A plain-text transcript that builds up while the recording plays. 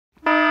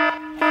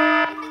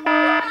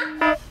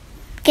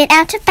Get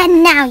out of bed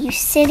now, you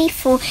silly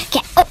fool.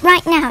 Get up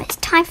right now, it's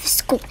time for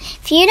school.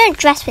 If you don't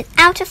dress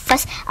without a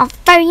fuss, I'll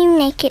throw you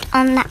naked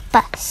on that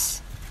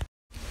bus.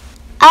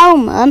 Oh,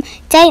 Mum,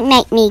 don't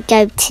make me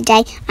go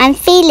today. I'm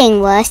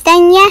feeling worse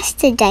than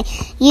yesterday.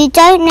 You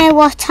don't know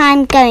what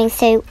I'm going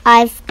through.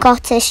 I've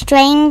got a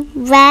strange,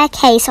 rare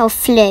case of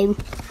flu.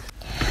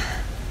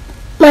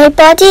 My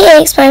body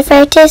aches, my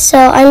throat is sore.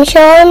 I'm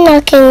sure I'm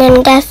knocking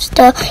on death's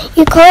door.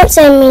 You can't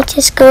send me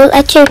to school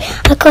at you,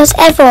 of course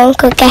everyone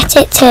could get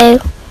it too.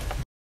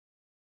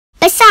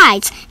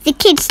 Besides, the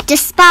kids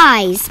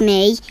despise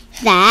me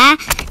there.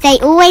 They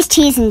always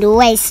tease and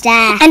always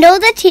stare. And all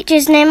the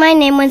teachers know my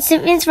name. When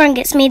something's wrong,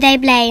 it's me they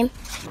blame.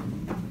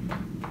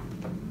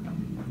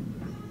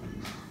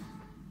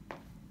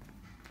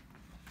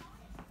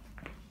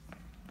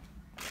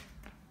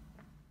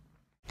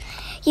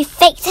 You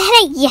faked a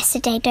headache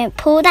yesterday, don't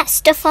pull that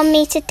stuff on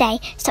me today.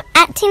 Stop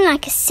acting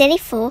like a silly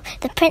fool,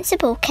 the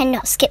principal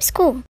cannot skip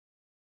school.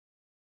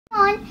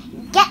 Come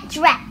on, get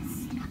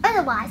dressed,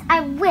 otherwise I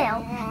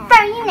will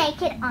throw you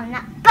naked on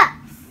that